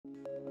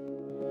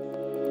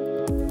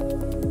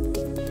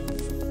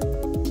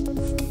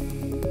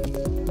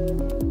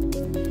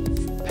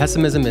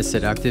Pessimism is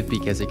seductive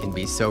because it can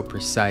be so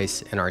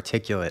precise and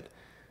articulate,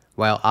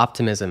 while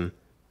optimism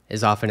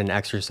is often an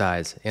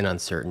exercise in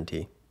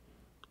uncertainty.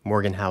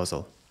 Morgan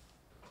Housel.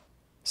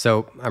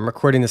 So I'm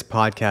recording this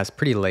podcast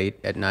pretty late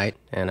at night,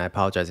 and I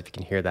apologize if you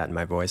can hear that in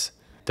my voice.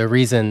 The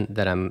reason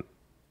that I'm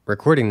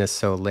recording this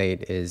so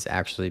late is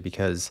actually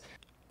because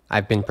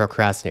I've been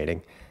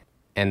procrastinating.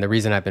 And the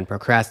reason I've been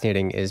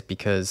procrastinating is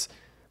because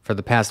for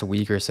the past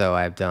week or so,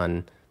 I've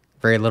done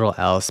very little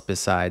else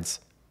besides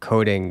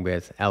coding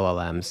with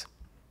LLMs.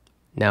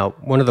 Now,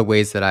 one of the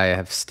ways that I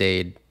have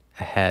stayed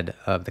ahead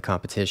of the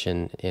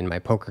competition in my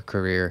poker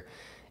career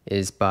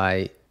is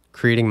by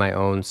creating my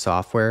own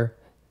software,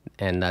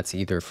 and that's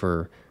either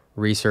for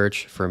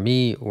research for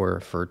me or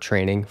for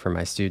training for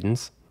my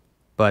students.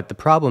 But the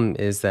problem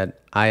is that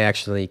I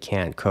actually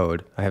can't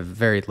code. I have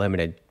very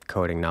limited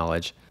coding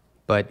knowledge.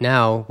 But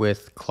now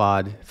with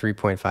Claude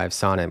 3.5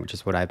 Sonnet, which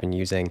is what I've been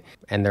using,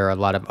 and there are a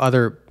lot of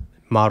other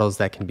models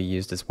that can be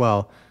used as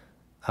well,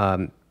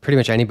 pretty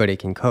much anybody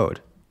can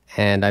code.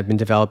 And I've been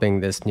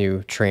developing this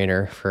new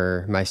trainer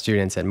for my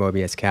students at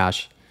Mobius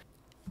Cash.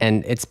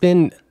 And it's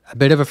been a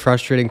bit of a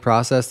frustrating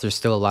process. There's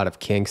still a lot of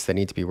kinks that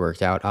need to be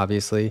worked out,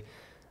 obviously.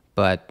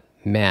 But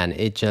man,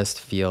 it just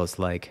feels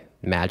like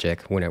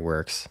magic when it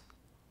works.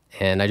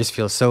 And I just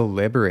feel so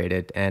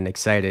liberated and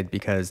excited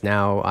because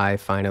now I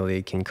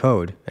finally can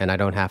code and I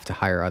don't have to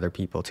hire other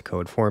people to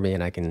code for me,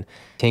 and I can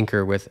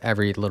tinker with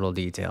every little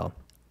detail.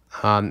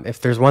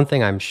 If there's one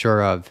thing I'm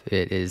sure of,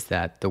 it is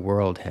that the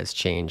world has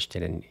changed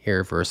in an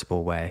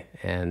irreversible way,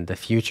 and the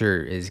future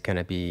is going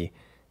to be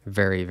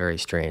very, very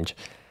strange.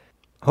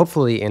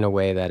 Hopefully in a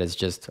way that is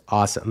just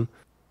awesome,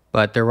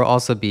 but there will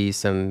also be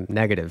some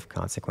negative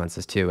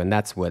consequences too, and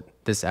that's what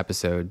this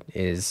episode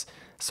is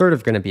sort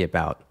of going to be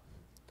about.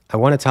 I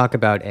want to talk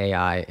about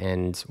AI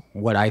and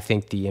what I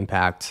think the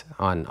impact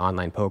on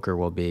online poker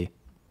will be.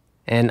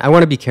 And I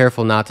want to be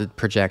careful not to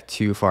project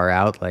too far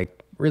out, like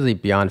really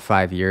beyond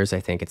 5 years. I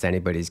think it's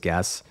anybody's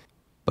guess.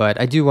 But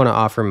I do want to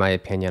offer my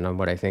opinion on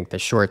what I think the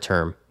short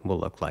term will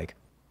look like.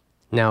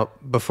 Now,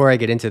 before I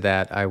get into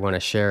that, I want to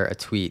share a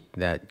tweet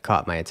that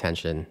caught my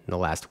attention in the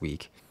last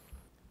week.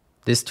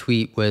 This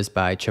tweet was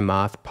by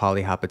Chamath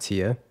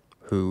Palihapitiya,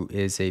 who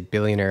is a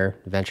billionaire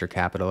venture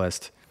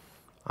capitalist,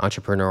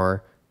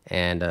 entrepreneur,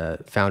 and a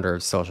founder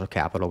of Social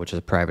Capital, which is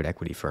a private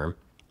equity firm.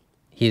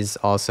 He's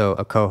also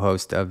a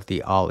co-host of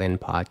the All In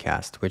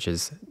podcast, which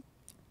is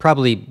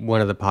probably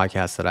one of the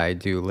podcasts that I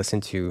do listen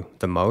to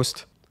the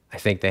most. I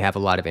think they have a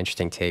lot of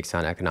interesting takes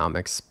on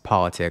economics,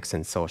 politics,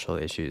 and social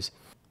issues.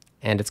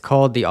 And it's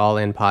called the All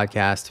In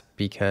podcast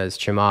because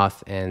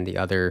Chamath and the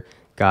other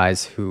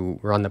guys who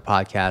run the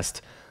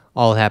podcast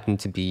all happen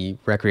to be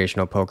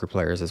recreational poker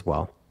players as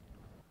well.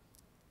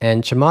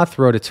 And Chamath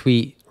wrote a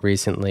tweet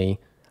recently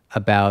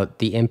about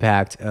the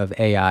impact of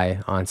AI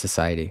on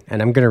society.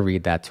 And I'm going to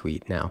read that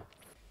tweet now.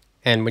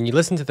 And when you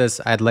listen to this,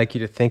 I'd like you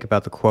to think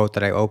about the quote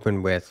that I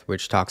opened with,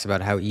 which talks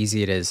about how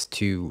easy it is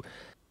to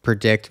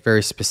predict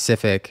very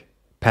specific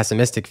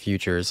pessimistic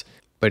futures,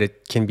 but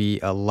it can be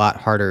a lot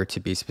harder to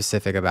be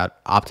specific about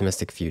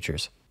optimistic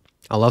futures.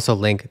 I'll also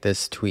link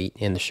this tweet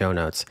in the show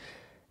notes.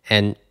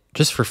 And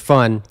just for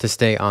fun, to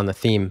stay on the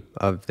theme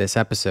of this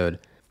episode,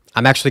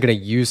 I'm actually going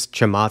to use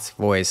Chamath's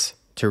voice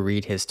to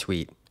read his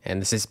tweet.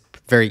 And this is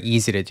very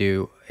easy to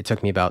do. It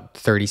took me about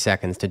 30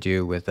 seconds to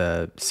do with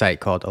a site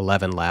called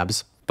 11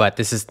 Labs. But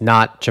this is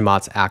not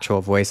Chamath's actual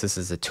voice. This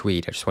is a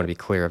tweet. I just want to be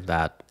clear of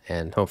that.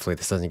 And hopefully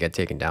this doesn't get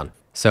taken down.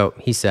 So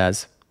he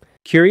says,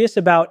 curious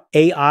about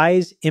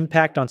AI's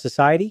impact on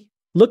society?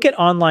 Look at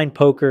online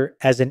poker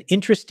as an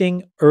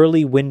interesting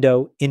early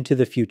window into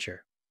the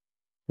future.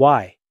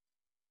 Why?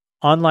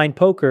 Online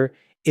poker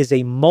is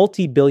a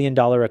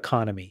multi-billion-dollar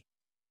economy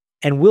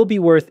and will be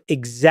worth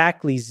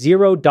exactly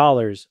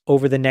 $0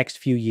 over the next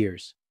few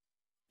years.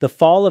 The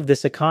fall of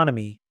this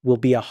economy will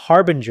be a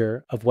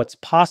harbinger of what's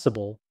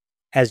possible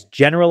as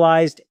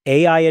generalized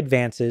AI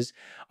advances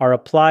are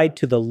applied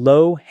to the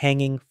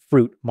low-hanging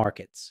fruit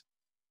markets.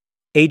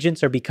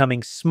 Agents are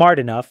becoming smart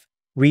enough,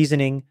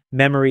 reasoning,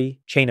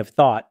 memory, chain of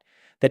thought,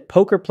 that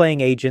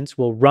poker-playing agents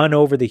will run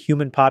over the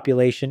human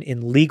population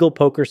in legal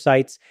poker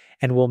sites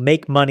and will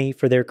make money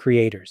for their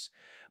creators.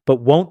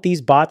 But won't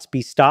these bots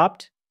be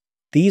stopped?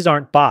 These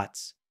aren't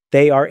bots,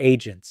 they are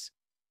agents,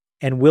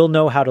 and will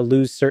know how to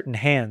lose certain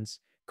hands,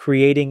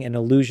 creating an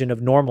illusion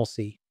of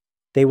normalcy.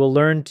 They will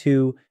learn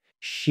to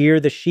shear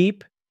the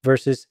sheep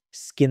versus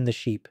skin the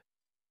sheep.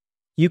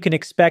 You can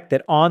expect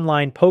that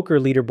online poker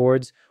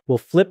leaderboards will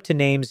flip to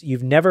names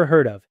you've never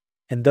heard of,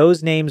 and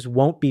those names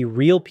won't be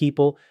real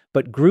people,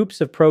 but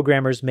groups of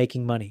programmers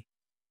making money.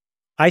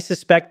 I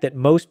suspect that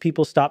most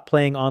people stop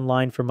playing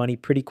online for money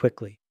pretty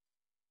quickly,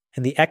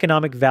 and the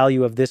economic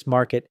value of this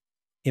market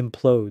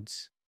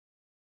implodes.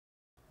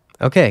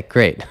 okay,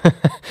 great.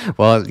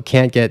 Well, it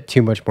can't get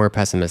too much more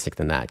pessimistic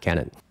than that, can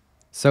it?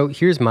 So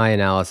here's my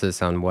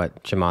analysis on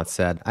what Chamath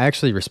said. I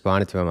actually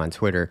responded to him on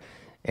Twitter,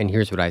 and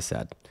here's what I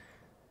said.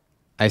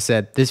 I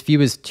said, this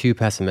view is too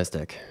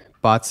pessimistic.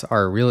 Bots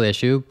are a real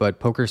issue, but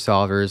poker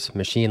solvers,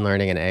 machine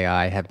learning, and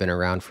AI have been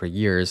around for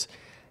years,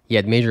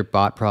 Yet major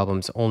bot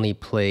problems only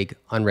plague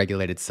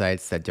unregulated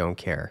sites that don't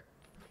care.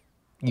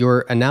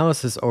 Your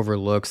analysis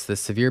overlooks the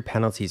severe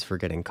penalties for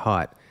getting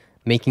caught.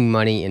 Making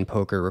money in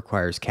poker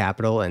requires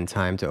capital and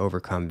time to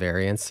overcome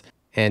variance.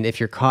 And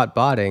if you're caught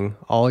botting,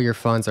 all your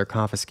funds are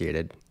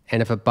confiscated.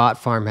 And if a bot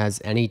farm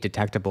has any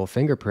detectable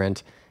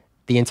fingerprint,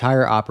 the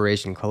entire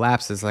operation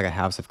collapses like a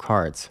house of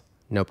cards.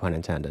 No pun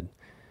intended.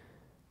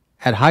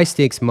 At high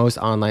stakes, most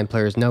online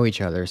players know each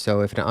other,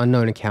 so if an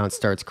unknown account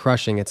starts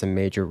crushing, it's a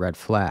major red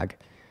flag.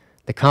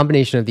 The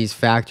combination of these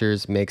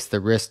factors makes the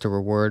risk to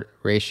reward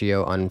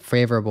ratio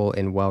unfavorable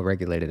in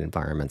well-regulated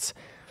environments.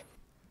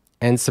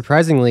 And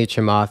surprisingly,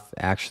 Chamath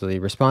actually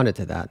responded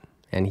to that,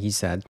 and he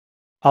said,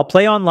 I'll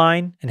play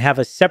online and have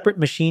a separate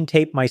machine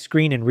tape my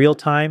screen in real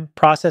time,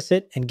 process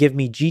it, and give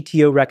me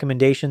GTO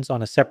recommendations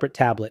on a separate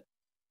tablet.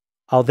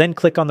 I'll then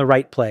click on the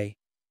right play.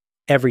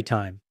 Every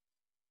time.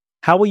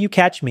 How will you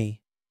catch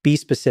me? Be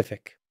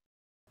specific.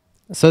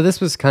 So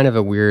this was kind of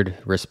a weird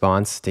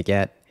response to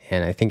get,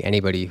 and I think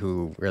anybody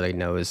who really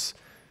knows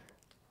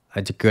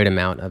a good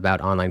amount about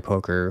online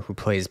poker, who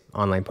plays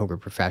online poker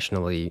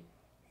professionally,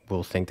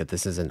 will think that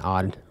this is an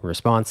odd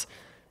response.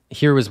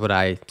 Here was what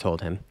I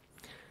told him.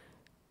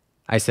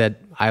 I said,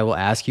 I will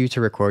ask you to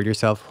record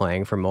yourself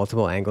playing from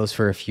multiple angles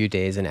for a few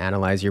days and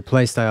analyze your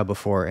playstyle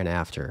before and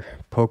after.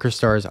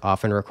 PokerStars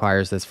often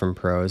requires this from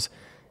pros.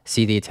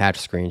 See the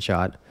attached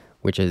screenshot,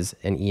 which is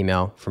an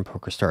email from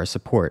PokerStars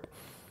support.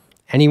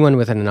 Anyone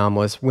with an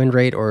anomalous win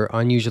rate or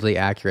unusually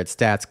accurate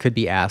stats could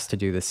be asked to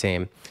do the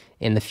same.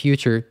 In the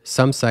future,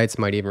 some sites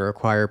might even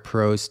require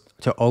pros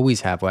to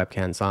always have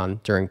webcams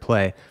on during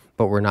play,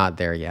 but we're not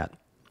there yet.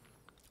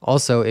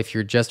 Also, if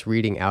you're just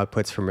reading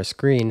outputs from a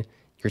screen,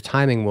 your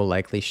timing will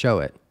likely show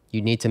it.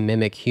 You need to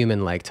mimic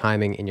human-like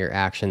timing in your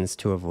actions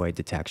to avoid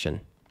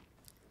detection.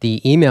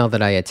 The email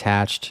that I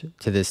attached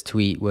to this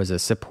tweet was a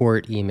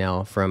support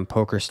email from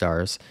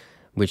PokerStars,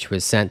 which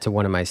was sent to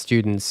one of my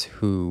students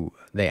who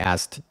they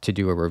asked to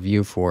do a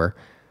review for.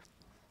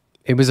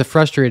 It was a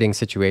frustrating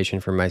situation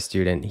for my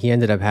student. He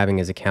ended up having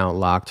his account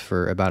locked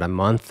for about a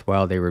month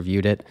while they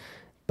reviewed it,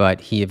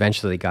 but he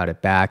eventually got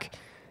it back.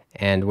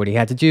 And what he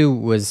had to do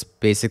was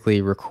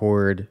basically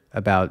record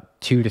about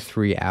 2 to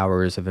 3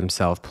 hours of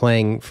himself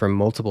playing from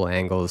multiple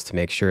angles to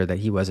make sure that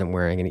he wasn't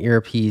wearing an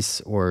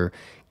earpiece or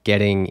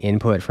getting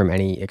input from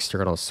any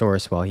external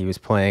source while he was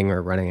playing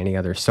or running any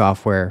other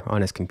software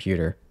on his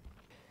computer.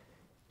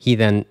 He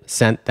then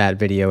sent that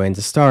video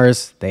into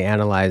Stars, they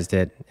analyzed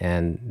it,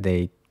 and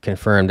they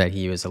confirmed that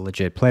he was a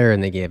legit player,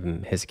 and they gave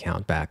him his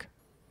account back.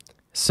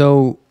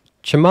 So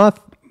Chamath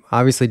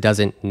obviously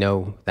doesn't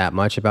know that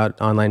much about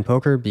online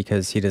poker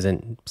because he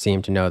doesn't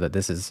seem to know that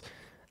this is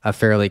a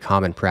fairly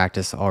common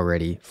practice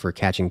already for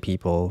catching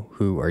people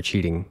who are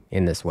cheating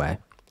in this way.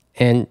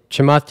 And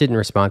Chamath didn't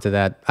respond to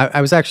that.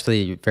 I was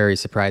actually very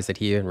surprised that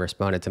he even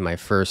responded to my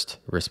first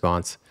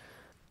response.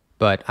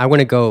 But I want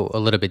to go a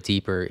little bit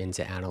deeper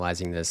into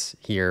analyzing this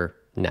here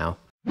now.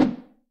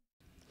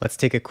 Let's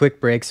take a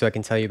quick break so I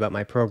can tell you about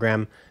my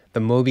program, the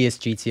Mobius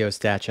GTO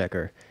Stat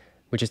Checker,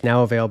 which is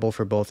now available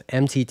for both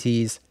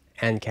MTTs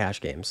and cash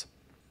games.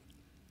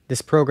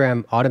 This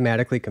program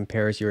automatically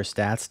compares your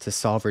stats to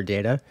solver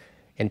data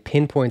and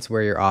pinpoints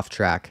where you're off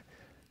track,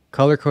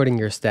 color coding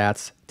your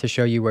stats to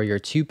show you where you're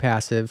too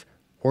passive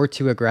or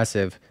too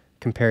aggressive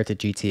compared to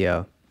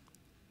GTO.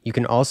 You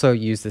can also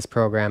use this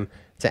program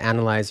to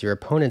analyze your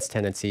opponent's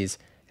tendencies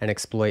and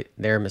exploit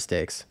their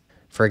mistakes.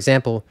 For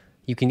example,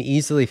 you can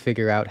easily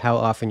figure out how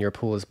often your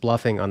pool is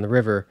bluffing on the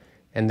river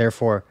and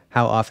therefore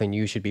how often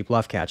you should be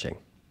bluff catching.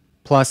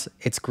 Plus,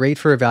 it's great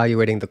for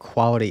evaluating the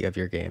quality of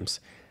your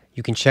games.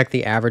 You can check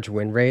the average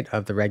win rate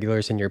of the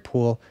regulars in your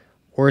pool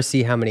or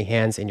see how many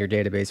hands in your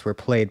database were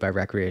played by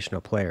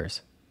recreational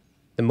players.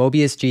 The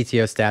Mobius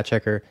GTO Stat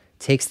Checker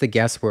takes the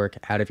guesswork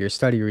out of your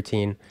study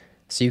routine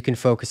so you can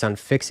focus on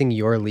fixing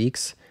your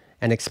leaks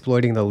and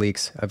exploiting the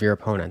leaks of your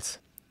opponents.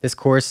 This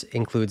course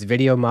includes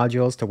video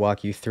modules to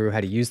walk you through how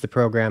to use the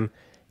program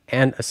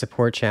and a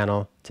support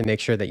channel to make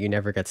sure that you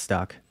never get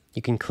stuck.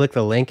 You can click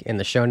the link in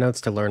the show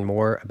notes to learn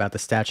more about the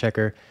Stat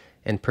Checker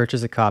and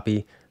purchase a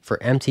copy for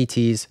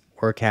MTTs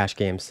or cash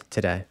games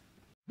today.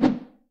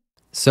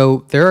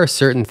 So there are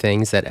certain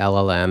things that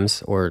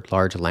LLMs or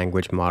large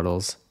language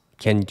models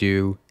can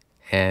do,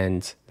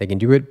 and they can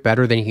do it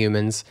better than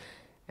humans.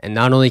 And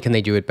not only can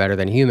they do it better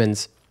than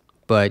humans,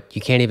 but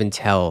you can't even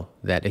tell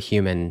that a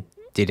human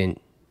didn't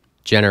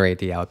generate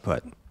the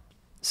output.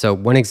 So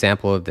one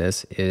example of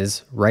this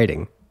is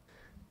writing.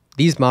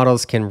 These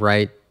models can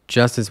write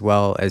just as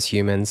well as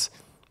humans.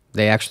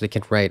 They actually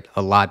can write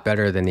a lot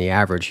better than the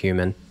average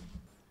human.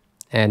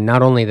 And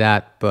not only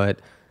that, but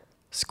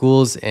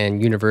schools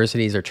and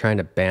universities are trying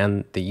to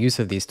ban the use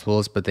of these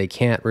tools, but they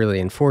can't really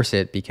enforce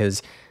it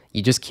because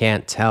you just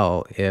can't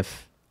tell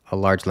if a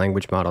large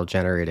language model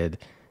generated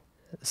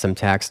some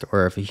text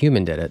or if a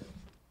human did it.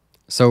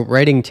 So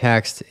writing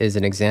text is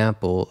an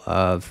example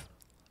of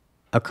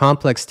a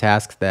complex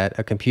task that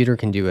a computer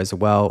can do as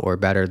well or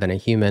better than a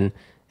human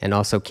and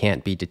also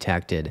can't be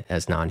detected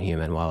as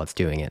non-human while it's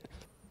doing it.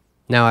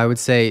 Now, I would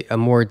say a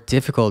more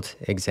difficult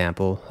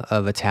example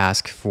of a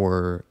task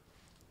for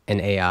an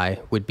AI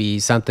would be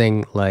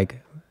something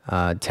like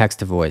text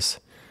to voice.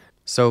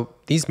 So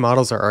these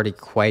models are already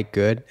quite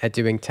good at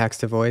doing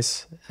text to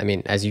voice. I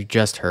mean, as you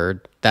just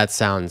heard, that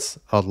sounds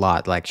a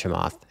lot like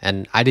Chamath.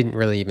 And I didn't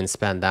really even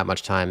spend that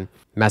much time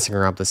messing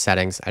around with the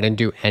settings. I didn't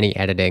do any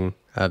editing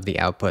of the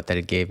output that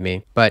it gave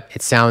me, but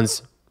it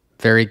sounds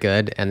very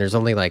good. And there's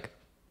only like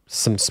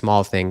some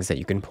small things that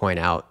you can point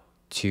out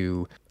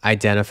to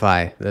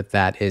identify that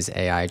that is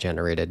AI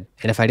generated.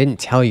 And if I didn't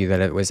tell you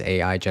that it was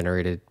AI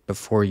generated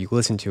before you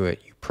listened to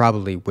it, you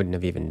probably wouldn't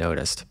have even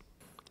noticed.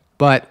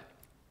 But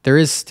there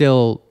is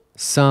still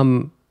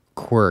some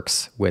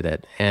quirks with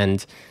it.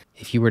 And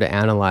if you were to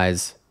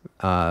analyze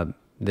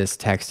this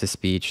text to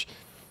speech,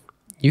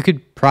 you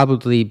could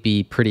probably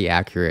be pretty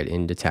accurate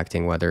in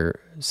detecting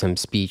whether some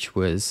speech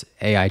was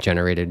AI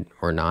generated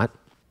or not.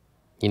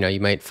 You know,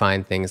 you might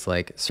find things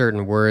like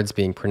certain words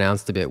being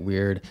pronounced a bit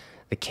weird,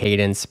 the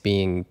cadence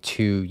being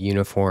too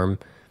uniform.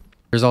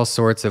 There's all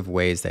sorts of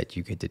ways that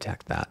you could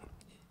detect that.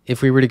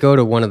 If we were to go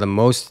to one of the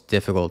most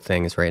difficult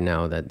things right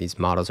now that these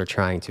models are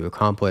trying to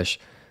accomplish,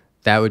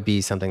 that would be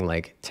something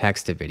like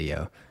text to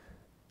video.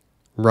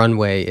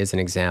 Runway is an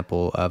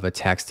example of a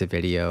text to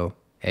video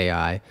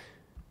AI.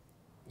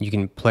 You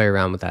can play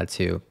around with that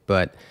too,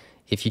 but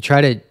if you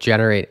try to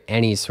generate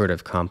any sort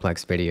of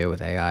complex video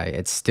with AI,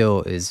 it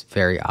still is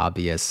very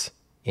obvious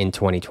in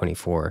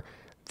 2024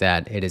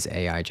 that it is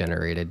AI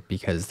generated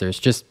because there's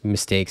just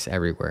mistakes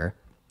everywhere.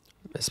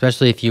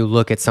 Especially if you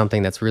look at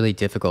something that's really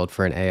difficult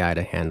for an AI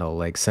to handle,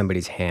 like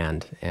somebody's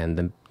hand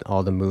and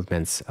all the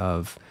movements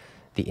of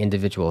the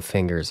individual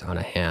fingers on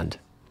a hand.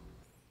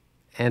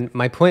 And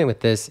my point with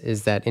this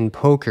is that in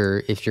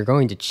poker, if you're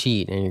going to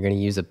cheat and you're going to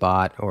use a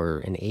bot or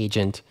an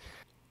agent,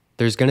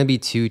 there's going to be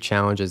two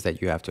challenges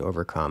that you have to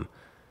overcome.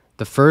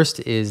 The first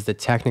is the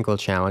technical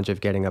challenge of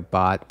getting a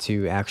bot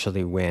to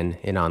actually win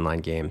in online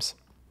games.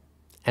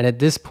 And at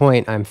this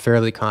point, I'm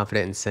fairly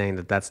confident in saying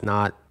that that's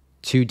not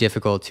too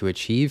difficult to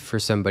achieve for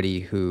somebody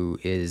who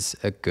is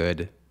a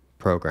good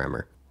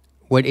programmer.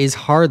 What is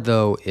hard,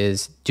 though,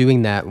 is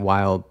doing that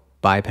while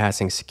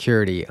bypassing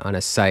security on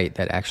a site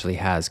that actually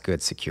has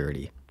good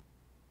security.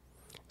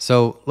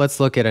 So let's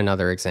look at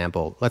another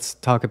example. Let's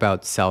talk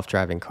about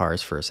self-driving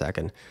cars for a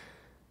second.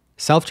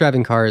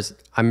 Self-driving cars,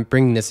 I'm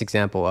bringing this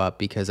example up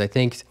because I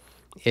think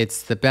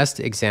it's the best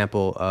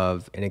example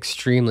of an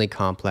extremely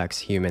complex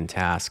human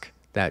task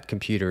that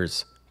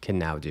computers can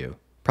now do.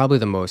 Probably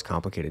the most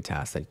complicated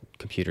task that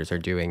computers are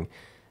doing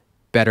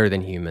better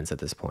than humans at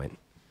this point.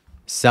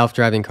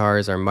 Self-driving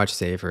cars are much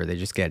safer. They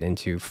just get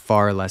into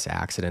far less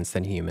accidents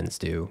than humans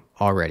do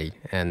already,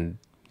 and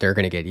they're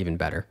going to get even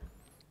better.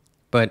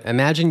 But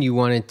imagine you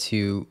wanted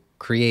to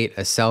create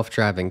a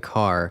self-driving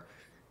car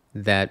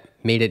that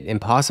made it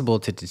impossible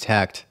to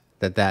detect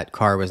that that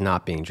car was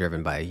not being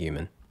driven by a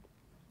human.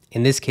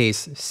 In this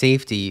case,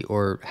 safety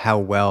or how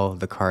well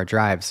the car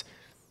drives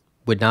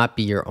would not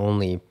be your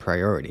only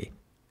priority.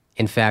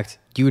 In fact,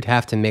 you would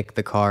have to make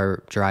the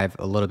car drive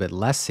a little bit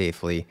less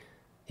safely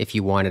if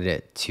you wanted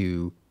it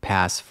to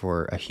pass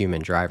for a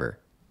human driver.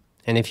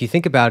 And if you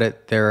think about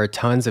it, there are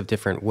tons of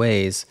different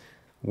ways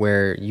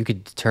where you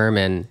could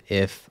determine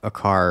if a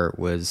car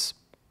was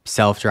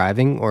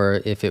self-driving or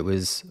if it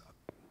was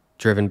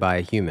driven by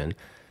a human.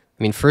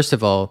 I mean, first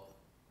of all,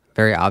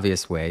 very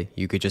obvious way,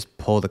 you could just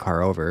pull the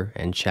car over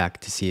and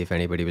check to see if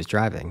anybody was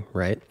driving,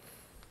 right?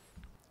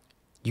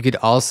 You could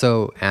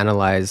also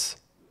analyze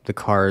the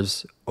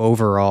car's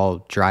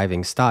overall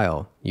driving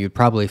style. You'd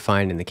probably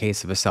find in the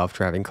case of a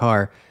self-driving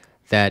car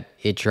that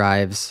it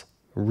drives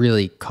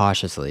really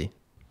cautiously,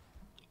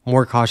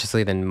 more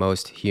cautiously than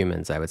most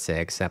humans, I would say,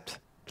 except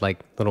like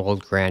little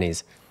old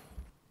grannies.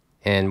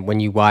 And when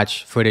you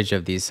watch footage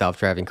of these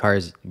self-driving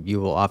cars, you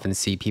will often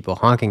see people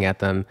honking at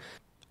them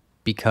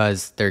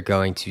because they're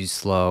going too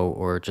slow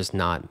or just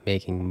not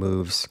making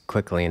moves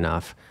quickly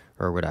enough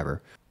or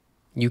whatever.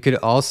 You could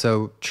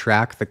also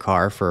track the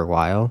car for a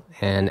while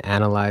and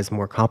analyze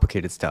more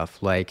complicated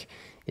stuff like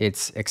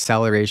its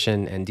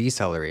acceleration and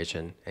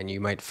deceleration. And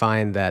you might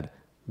find that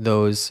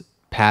those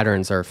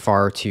patterns are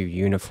far too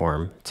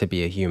uniform to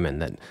be a human,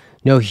 that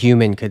no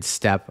human could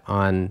step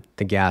on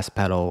the gas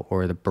pedal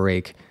or the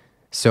brake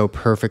so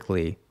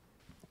perfectly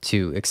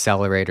to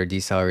accelerate or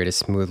decelerate as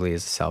smoothly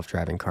as a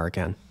self-driving car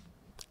can.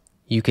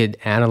 You could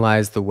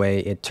analyze the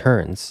way it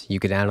turns. You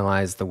could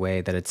analyze the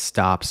way that it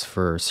stops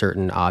for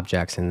certain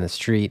objects in the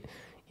street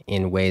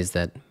in ways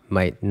that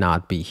might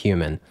not be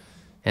human.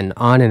 And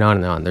on and on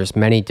and on. There's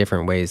many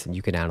different ways that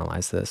you could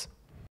analyze this.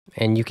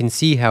 And you can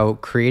see how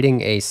creating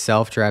a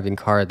self-driving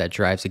car that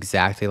drives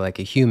exactly like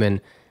a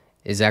human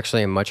is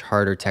actually a much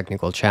harder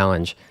technical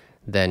challenge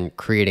than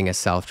creating a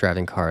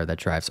self-driving car that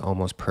drives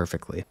almost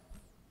perfectly.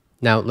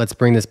 Now, let's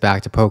bring this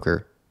back to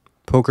poker.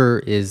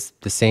 Poker is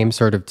the same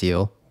sort of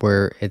deal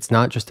where it's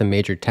not just a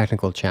major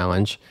technical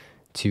challenge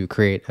to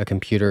create a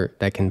computer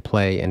that can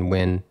play and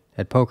win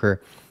at poker,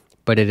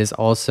 but it is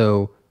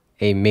also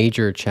a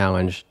major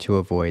challenge to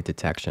avoid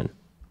detection.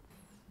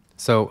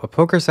 So a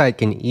poker site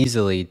can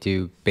easily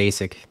do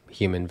basic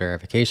human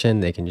verification.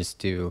 They can just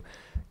do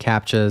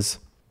CAPTCHAs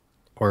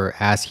or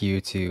ask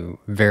you to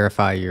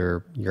verify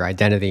your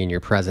identity and your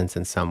presence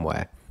in some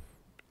way.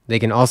 They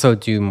can also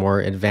do more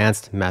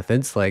advanced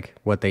methods like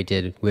what they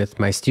did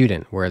with my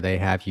student, where they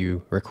have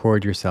you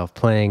record yourself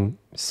playing,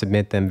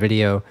 submit them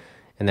video,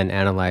 and then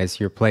analyze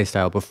your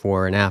playstyle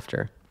before and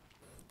after.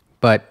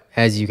 But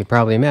as you can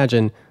probably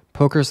imagine,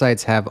 poker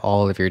sites have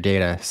all of your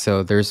data,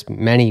 so there's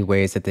many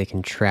ways that they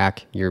can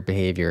track your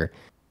behavior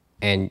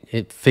and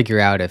figure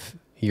out if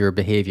your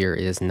behavior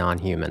is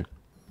non-human.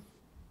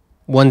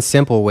 One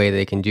simple way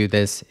they can do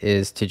this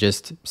is to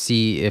just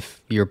see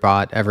if your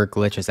bot ever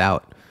glitches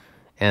out.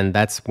 And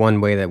that's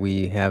one way that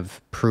we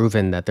have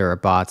proven that there are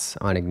bots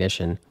on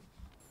Ignition.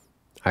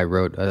 I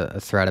wrote a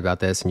thread about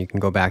this, and you can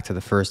go back to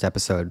the first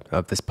episode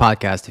of this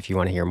podcast if you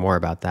want to hear more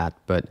about that.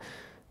 But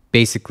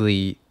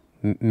basically,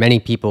 many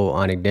people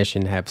on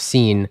Ignition have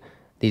seen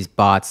these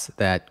bots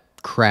that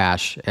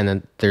crash, and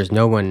then there's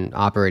no one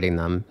operating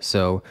them.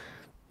 So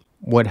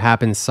what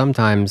happens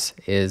sometimes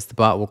is the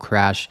bot will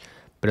crash,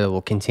 but it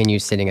will continue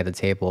sitting at the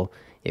table.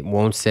 It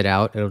won't sit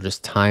out. It'll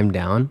just time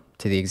down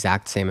to the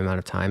exact same amount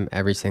of time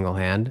every single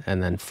hand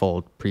and then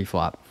fold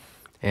pre-flop.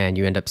 And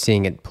you end up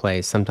seeing it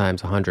play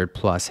sometimes 100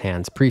 plus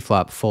hands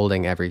pre-flop,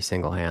 folding every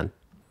single hand.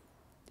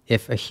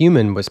 If a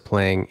human was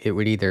playing, it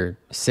would either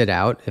sit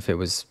out if it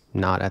was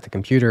not at the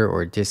computer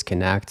or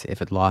disconnect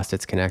if it lost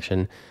its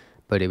connection,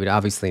 but it would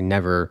obviously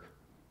never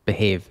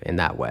behave in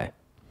that way.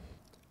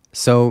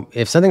 So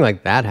if something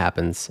like that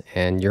happens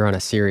and you're on a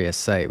serious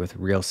site with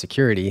real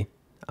security,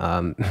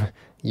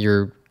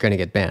 you're going to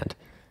get banned.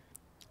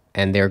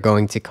 And they're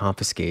going to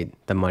confiscate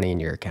the money in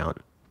your account.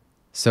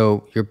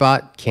 So your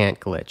bot can't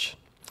glitch.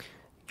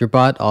 Your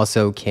bot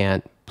also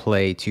can't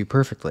play too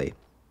perfectly.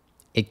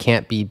 It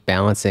can't be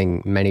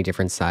balancing many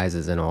different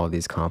sizes in all of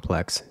these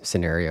complex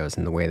scenarios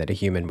in the way that a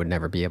human would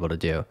never be able to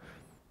do.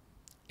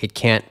 It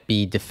can't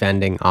be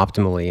defending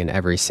optimally in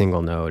every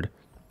single node.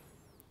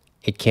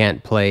 It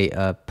can't play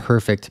a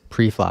perfect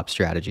pre-flop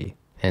strategy,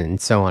 and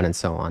so on and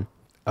so on.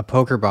 A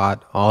poker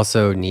bot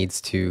also needs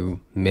to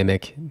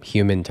mimic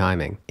human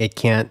timing. It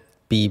can't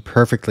be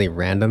perfectly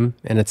random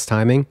in its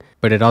timing,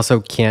 but it also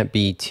can't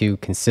be too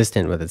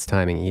consistent with its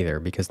timing either,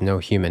 because no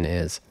human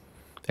is.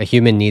 A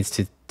human needs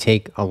to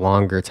take a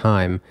longer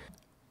time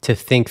to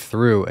think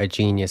through a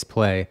genius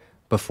play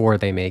before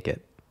they make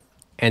it.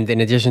 And in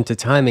addition to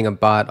timing, a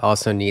bot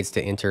also needs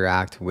to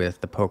interact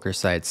with the poker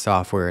site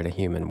software in a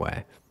human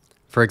way.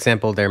 For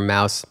example, their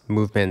mouse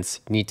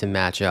movements need to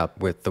match up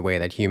with the way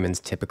that humans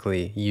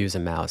typically use a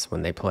mouse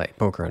when they play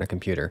poker on a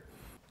computer.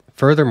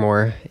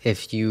 Furthermore,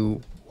 if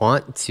you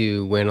want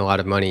to win a lot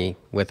of money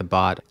with a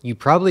bot, you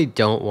probably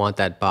don't want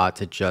that bot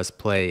to just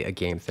play a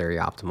game theory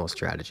optimal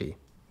strategy.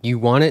 You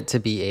want it to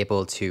be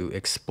able to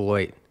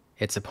exploit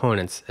its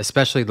opponents,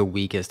 especially the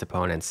weakest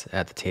opponents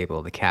at the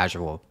table, the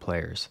casual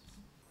players.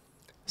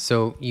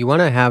 So you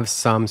want to have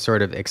some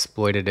sort of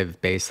exploitative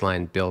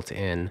baseline built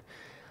in,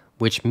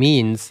 which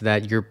means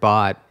that your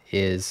bot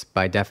is,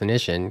 by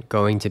definition,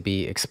 going to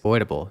be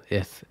exploitable.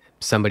 If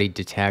somebody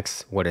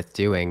detects what it's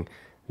doing,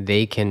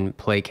 they can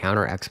play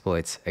counter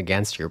exploits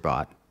against your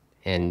bot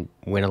and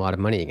win a lot of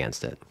money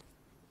against it.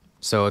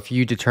 So if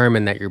you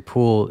determine that your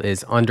pool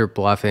is under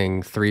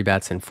bluffing 3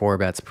 bets and 4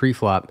 bets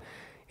pre-flop,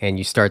 and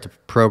you start to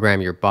program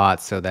your bot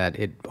so that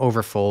it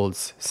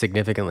overfolds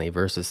significantly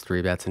versus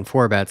 3 bets and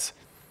 4 bets,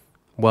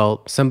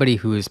 well, somebody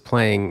who's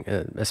playing,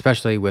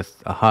 especially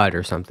with a HUD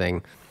or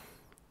something,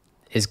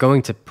 is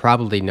going to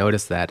probably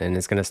notice that and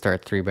is going to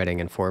start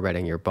 3-betting and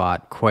 4-betting your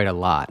bot quite a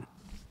lot.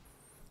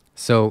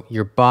 So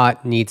your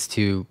bot needs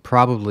to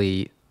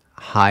probably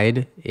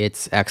hide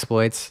its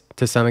exploits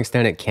to some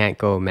extent. It can't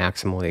go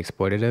maximally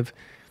exploitative.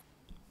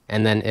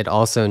 And then it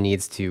also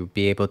needs to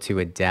be able to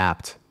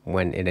adapt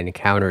when it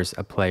encounters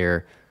a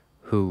player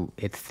who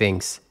it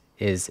thinks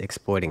is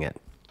exploiting it.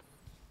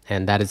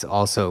 And that is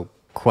also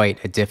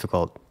quite a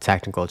difficult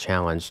technical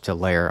challenge to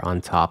layer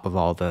on top of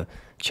all the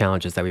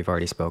challenges that we've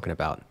already spoken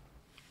about.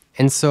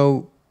 And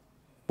so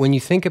when you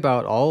think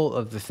about all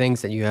of the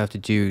things that you have to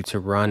do to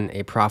run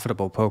a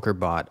profitable poker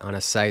bot on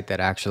a site that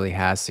actually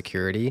has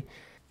security,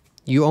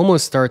 you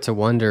almost start to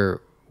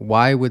wonder,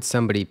 why would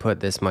somebody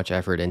put this much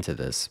effort into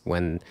this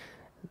when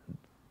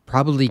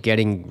probably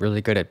getting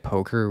really good at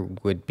poker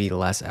would be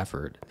less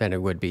effort than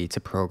it would be to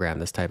program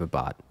this type of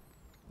bot?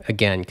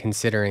 Again,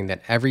 considering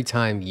that every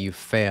time you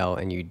fail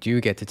and you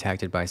do get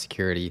detected by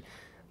security,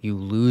 you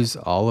lose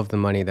all of the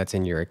money that's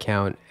in your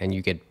account and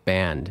you get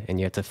banned and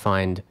you have to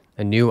find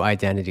a new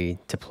identity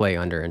to play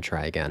under and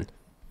try again.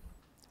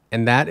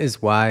 And that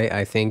is why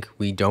I think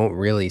we don't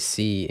really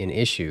see an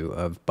issue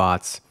of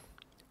bots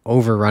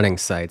overrunning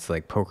sites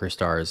like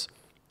PokerStars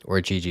or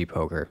GG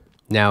Poker.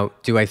 Now,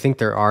 do I think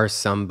there are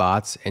some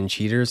bots and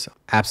cheaters?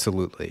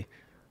 Absolutely.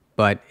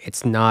 But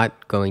it's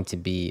not going to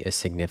be a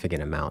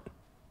significant amount.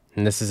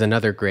 And this is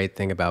another great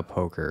thing about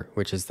poker,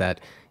 which is that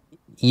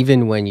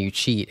even when you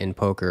cheat in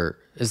poker,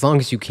 as long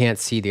as you can't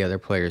see the other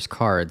player's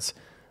cards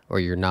or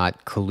you're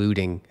not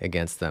colluding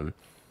against them,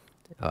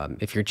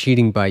 If you're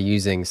cheating by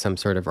using some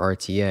sort of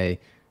RTA,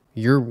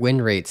 your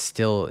win rate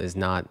still is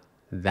not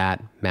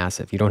that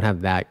massive. You don't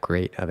have that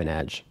great of an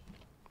edge.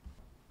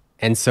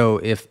 And so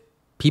if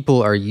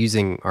people are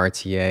using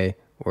RTA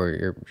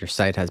or your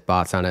site has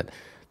bots on it,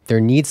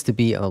 there needs to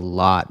be a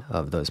lot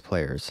of those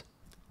players.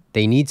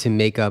 They need to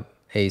make up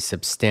a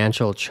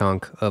substantial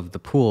chunk of the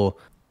pool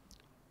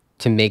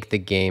to make the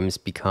games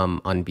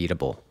become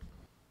unbeatable.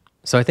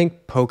 So I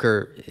think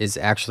poker is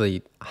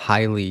actually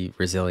highly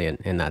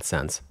resilient in that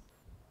sense.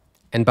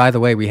 And by the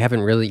way, we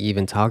haven't really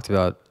even talked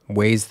about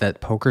ways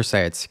that poker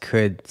sites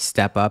could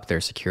step up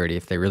their security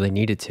if they really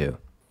needed to.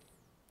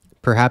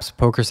 Perhaps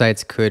poker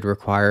sites could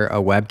require a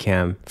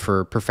webcam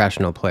for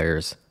professional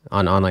players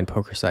on online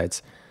poker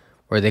sites,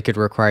 or they could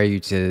require you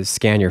to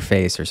scan your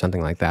face or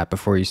something like that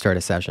before you start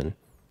a session.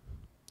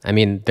 I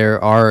mean,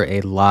 there are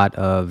a lot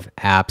of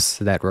apps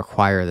that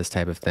require this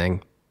type of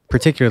thing,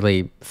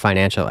 particularly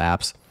financial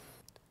apps.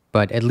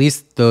 But at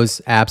least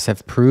those apps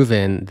have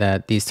proven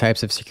that these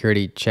types of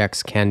security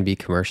checks can be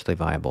commercially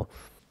viable.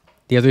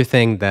 The other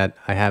thing that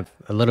I have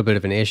a little bit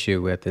of an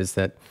issue with is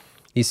that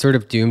these sort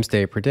of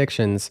doomsday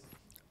predictions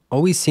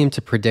always seem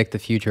to predict the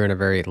future in a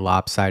very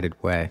lopsided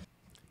way.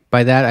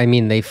 By that, I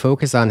mean they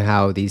focus on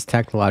how these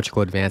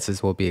technological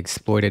advances will be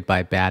exploited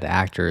by bad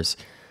actors,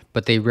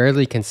 but they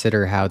rarely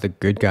consider how the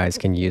good guys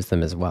can use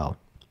them as well.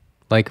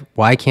 Like,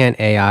 why can't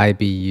AI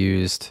be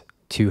used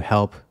to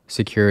help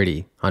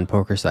security on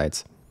poker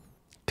sites?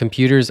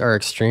 Computers are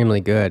extremely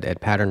good at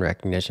pattern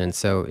recognition,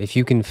 so if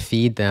you can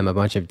feed them a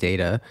bunch of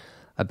data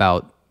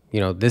about,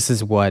 this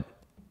is what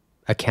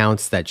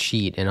accounts that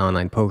cheat in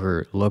online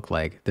poker look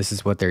like, this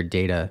is what their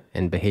data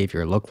and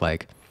behavior look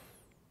like,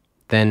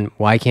 then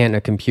why can't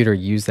a computer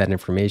use that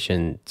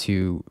information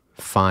to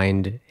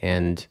find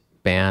and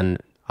ban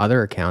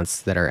other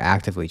accounts that are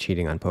actively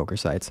cheating on poker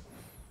sites?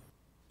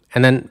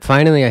 And then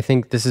finally, I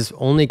think this is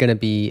only going to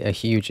be a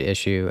huge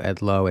issue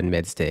at low and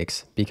mid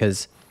stakes,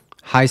 because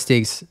high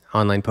stakes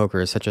online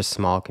poker is such a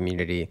small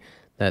community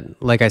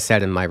that, like I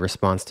said in my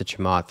response to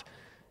Chamath,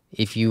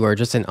 if you are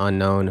just an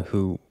unknown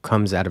who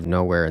comes out of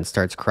nowhere and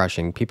starts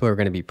crushing, people are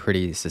going to be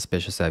pretty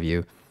suspicious of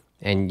you,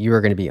 and you are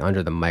going to be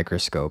under the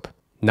microscope,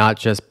 not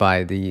just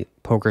by the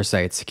poker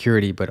site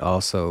security, but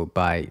also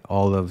by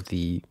all of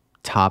the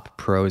top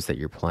pros that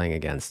you're playing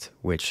against,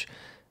 which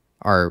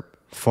are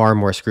far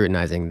more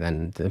scrutinizing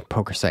than the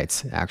poker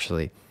sites,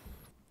 actually.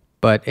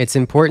 But it's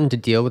important to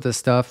deal with this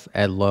stuff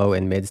at low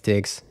and mid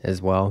stakes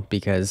as well,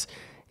 because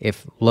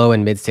if low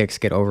and mid stakes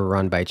get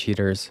overrun by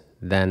cheaters,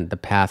 then the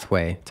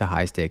pathway to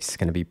high stakes is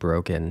going to be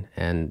broken,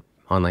 and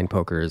online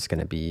poker is going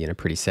to be in a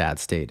pretty sad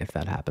state if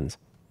that happens.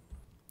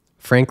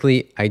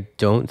 Frankly, I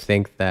don't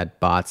think that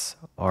bots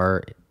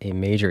are a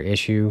major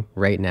issue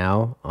right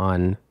now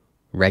on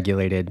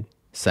regulated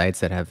sites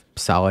that have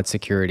solid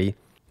security.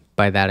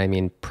 By that, I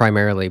mean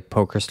primarily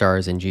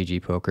PokerStars and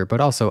GG Poker,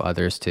 but also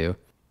others too.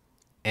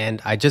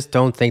 And I just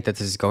don't think that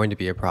this is going to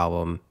be a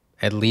problem,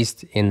 at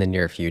least in the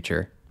near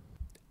future.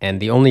 And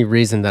the only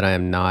reason that I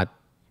am not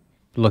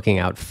looking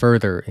out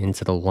further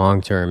into the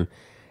long term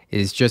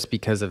is just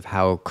because of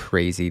how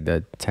crazy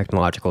the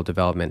technological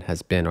development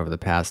has been over the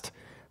past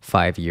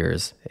 5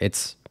 years.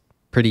 It's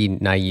pretty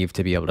naive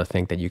to be able to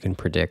think that you can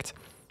predict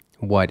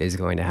what is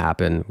going to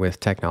happen with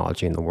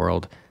technology in the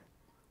world,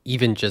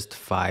 even just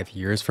 5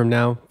 years from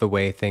now, the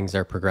way things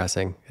are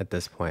progressing at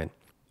this point,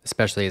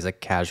 especially as a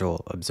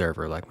casual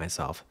observer like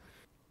myself.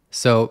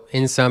 So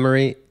in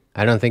summary,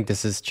 I don't think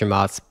this is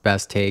Chamath's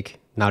best take,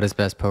 not his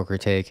best poker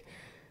take,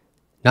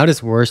 not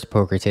his worst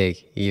poker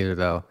take either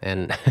though.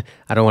 And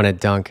I don't want to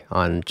dunk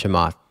on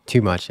Chamath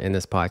too much in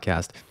this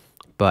podcast,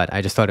 but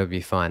I just thought it would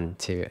be fun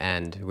to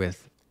end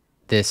with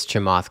this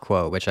Chamath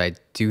quote, which I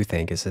do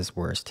think is his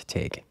worst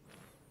take.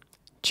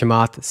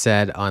 Chamath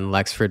said on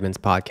Lex Fridman's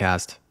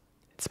podcast,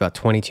 it's about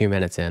 22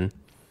 minutes in,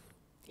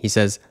 he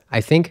says, "I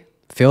think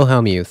Phil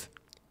Hellmuth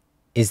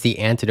is the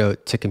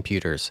antidote to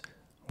computers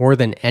more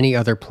than any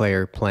other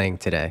player playing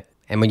today.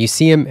 And when you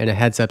see him in a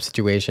heads-up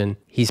situation,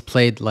 he's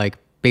played like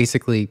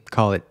basically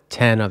call it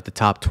 10 of the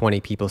top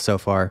 20 people so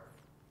far,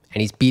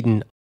 and he's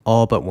beaten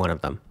all but one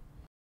of them."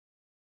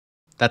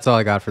 That's all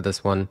I got for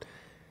this one.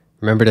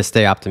 Remember to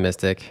stay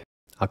optimistic.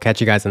 I'll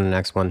catch you guys in the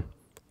next one.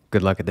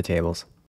 Good luck at the tables.